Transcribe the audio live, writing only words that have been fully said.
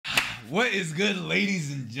What is good,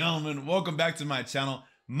 ladies and gentlemen? Welcome back to my channel.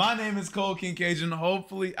 My name is ColeKingCage, and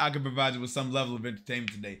hopefully I can provide you with some level of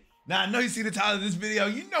entertainment today. Now, I know you see the title of this video.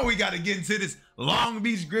 You know we got to get into this Long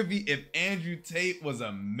Beach Griffy if Andrew Tate was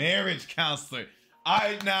a marriage counselor. All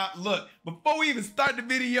right, now, look, before we even start the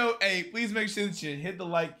video, hey, please make sure that you hit the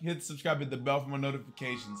like, hit the subscribe, hit the bell for more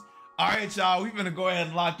notifications. All right, y'all, we're going to go ahead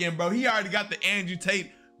and lock in, bro. He already got the Andrew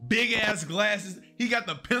Tate big ass glasses. He got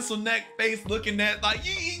the pencil neck face looking at, like,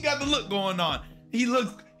 he got the look going on. He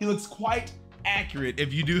looks quite accurate,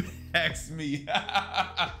 if you do ask me.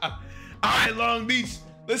 All right, Long Beach,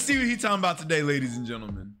 let's see what he's talking about today, ladies and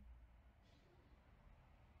gentlemen.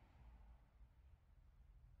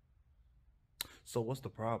 So what's the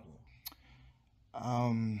problem?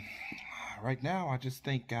 Right now, I just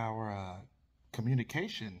think our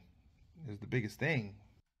communication is the biggest thing.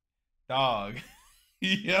 Dog.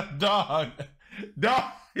 Yeah, dog.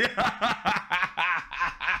 Dog. Yeah.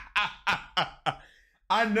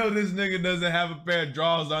 I know this nigga doesn't have a pair of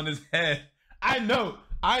drawers on his head. I know.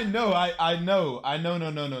 I know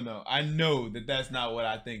that that's not what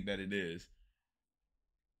I think that it is.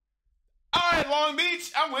 All right, Long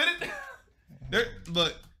Beach, I'm with it.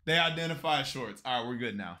 Look, they identify shorts. All right, we're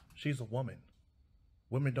good now. She's a woman.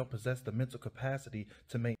 Women don't possess the mental capacity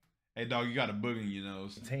to maintain. Hey, dog, you got a booger in your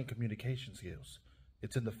nose. Maintain communication skills.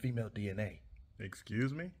 It's in the female DNA.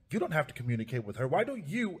 Excuse me? You don't have to communicate with her. Why do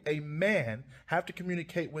you, a man, have to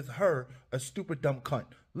communicate with her, a stupid, dumb cunt?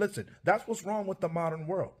 Listen, that's what's wrong with the modern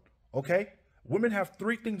world, okay? Women have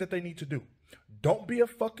 3 things that they need to do. Don't be a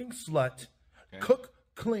fucking slut. Okay. Cook,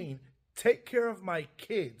 clean, take care of my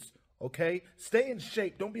kids, okay? Stay in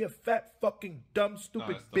shape. Don't be a fat, fucking, dumb,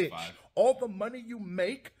 stupid bitch. All the money you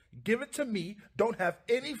make, give it to me. Don't have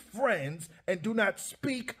any friends, and do not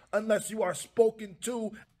speak unless you are spoken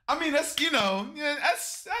to. I mean, that's, you know, yeah, that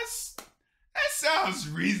sounds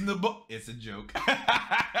reasonable. It's a joke.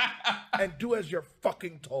 And do as you're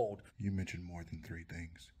fucking told. You mentioned more than 3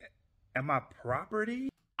 things. Am I property?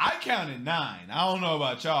 I counted 9. I don't know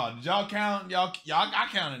about y'all. Did y'all count? Y'all, I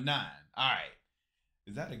counted 9. All right.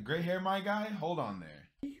 Is that a gray hair, my guy? Hold on there.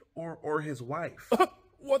 Or his wife.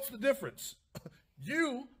 What's the difference?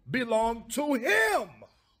 You belong to him.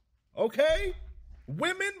 Okay?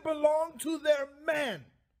 Women belong to their man.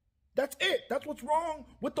 That's it. That's what's wrong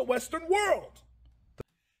with the Western world.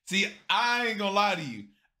 See, I ain't gonna lie to you.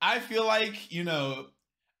 I feel like, you know,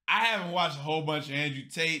 I haven't watched a whole bunch of Andrew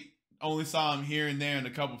Tate. Only saw him here and there in a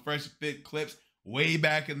couple Fresh Fit clips way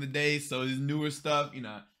back in the day. So his newer stuff, you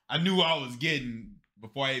know, I knew what I was getting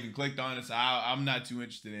before I even clicked on it. So I'm not too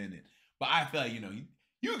interested in it. But I feel like, you know,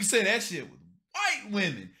 you can say that shit with white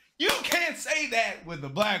women. You can't say that with a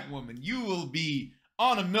black woman. You will be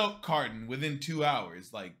on a milk carton within 2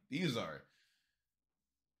 hours. Like, these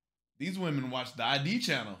women watch the ID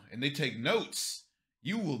channel and they take notes.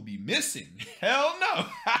 You will be missing. Hell no.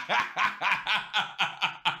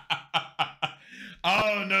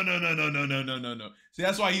 Oh, no. See,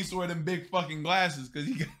 that's why he used to wear them big fucking glasses, because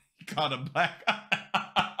he caught a black eye.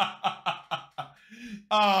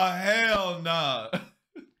 Oh, hell no.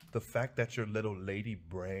 The fact that your little lady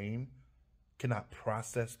brain cannot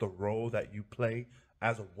process the role that you play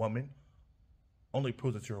as a woman only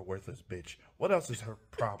proves that you're a worthless bitch. What else is her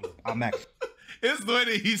problem? I'm actually... It's the way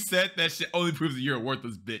that he said that shit only proves that you're a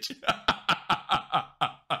worthless bitch.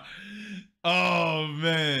 Oh,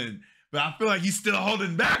 man. But I feel like he's still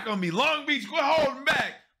holding back on me. Long Beach, quit holding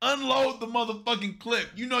back. Unload the motherfucking clip.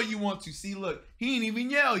 You know you want to. See, look, he ain't even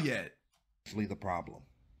yell yet. Actually the problem.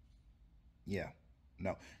 Yeah.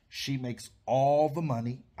 No. She makes all the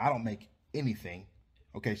money. I don't make anything.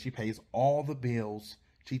 Okay, she pays all the bills.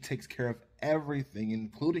 She takes care of everything,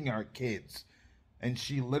 including our kids. And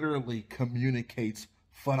she literally communicates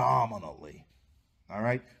phenomenally. All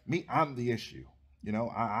right? Me, I'm the issue. You know,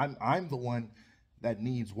 I'm the one that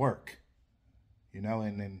needs work. You know,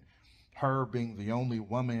 and then her being the only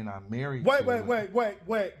woman I'm married to.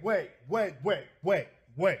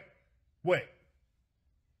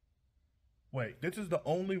 Wait, this is the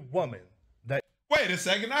only woman that... Wait a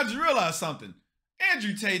second, I just realized something.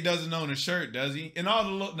 Andrew Tate doesn't own a shirt, does he? In all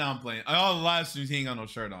the I'm playing. All the live streams, he ain't got no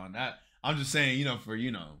shirt on. I'm just saying, you know, for,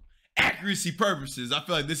 you know, accuracy purposes, I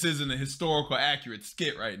feel like this isn't a historical accurate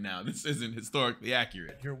skit right now. This isn't historically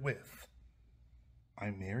accurate. You're with.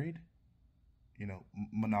 I'm married, you know,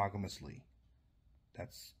 monogamously.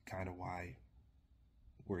 That's kind of why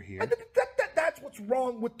we're here. That's what's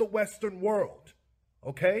wrong with the Western world,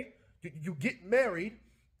 okay? You get married,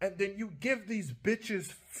 and then you give these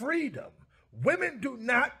bitches freedom. Women do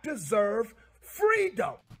not deserve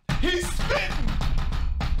freedom. He's spitting.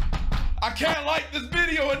 I can't like this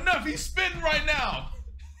video enough. He's spitting right now.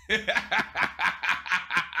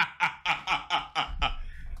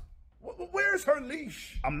 Where's her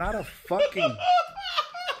leash? I'm not a fucking...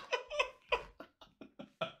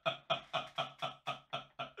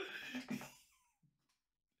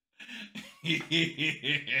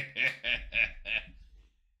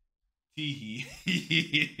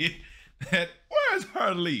 Where's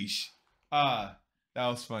her leash? That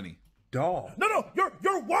was funny. Dog. No,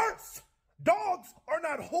 you're worse. Dogs are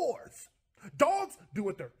not whores. Dogs do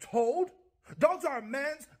what they're told. Dogs are a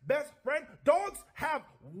man's best friend. Dogs have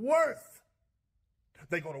worth.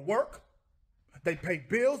 They go to work. They pay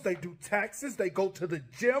bills. They do taxes. They go to the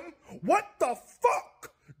gym. What the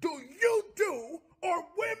fuck do you do or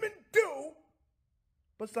women do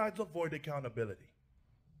besides avoid accountability?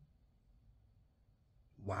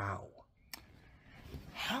 Wow.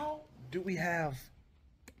 How do we have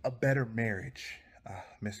a better marriage,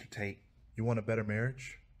 Mr. Tate? You want a better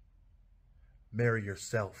marriage? Marry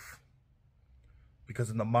yourself. Because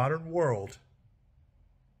in the modern world,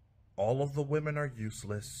 all of the women are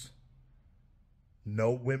useless.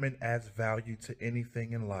 No women adds value to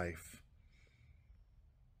anything in life.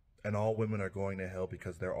 And all women are going to hell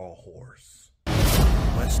because they're all whores.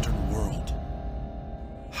 Western world.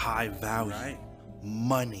 High value. Right.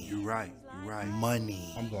 Money. You're right. You're right.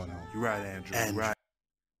 Money. I'm going home. You're right, Andrew. You're right.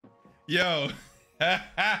 Yo.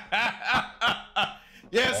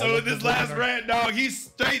 Yeah, so with this last rant, dog,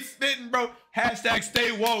 he's straight spitting, bro. Hashtag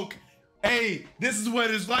stay woke. Hey, this is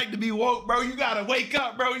what it's like to be woke, bro. You gotta wake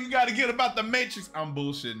up, bro. You gotta get about the matrix. I'm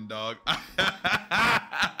bullshitting, dog.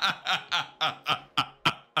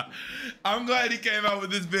 I'm glad he came out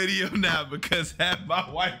with this video now because had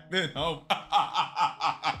my wife been home.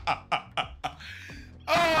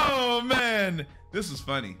 Oh, man. This was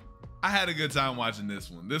funny. I had a good time watching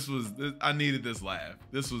this one. I needed this laugh.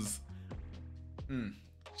 This was,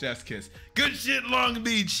 chef's kiss. Good shit, Long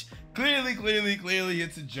Beach. Clearly,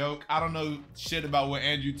 it's a joke. I don't know shit about what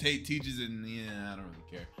Andrew Tate teaches, and yeah, I don't really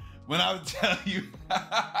care. When I would tell you,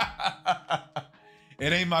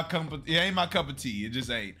 it ain't my cup of tea. It just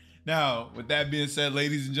ain't. Now, with that being said,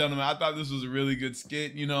 ladies and gentlemen, I thought this was a really good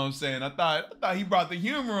skit. You know what I'm saying? I thought he brought the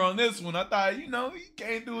humor on this one. I thought, he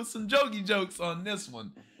came through with some jokey jokes on this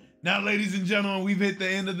one. Now, ladies and gentlemen, we've hit the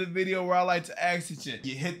end of the video where I like to ask you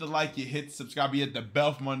hit the like, you hit the subscribe, you hit the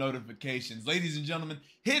bell for more notifications. Ladies and gentlemen,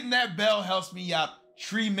 hitting that bell helps me out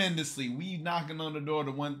tremendously. We knocking on the door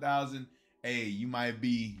to 1,000. Hey, you might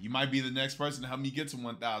be the next person to help me get to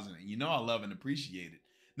 1,000. And I love and appreciate it.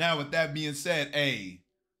 Now, with that being said, hey,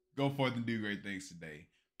 go forth and do great things today.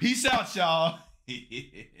 Peace out, y'all.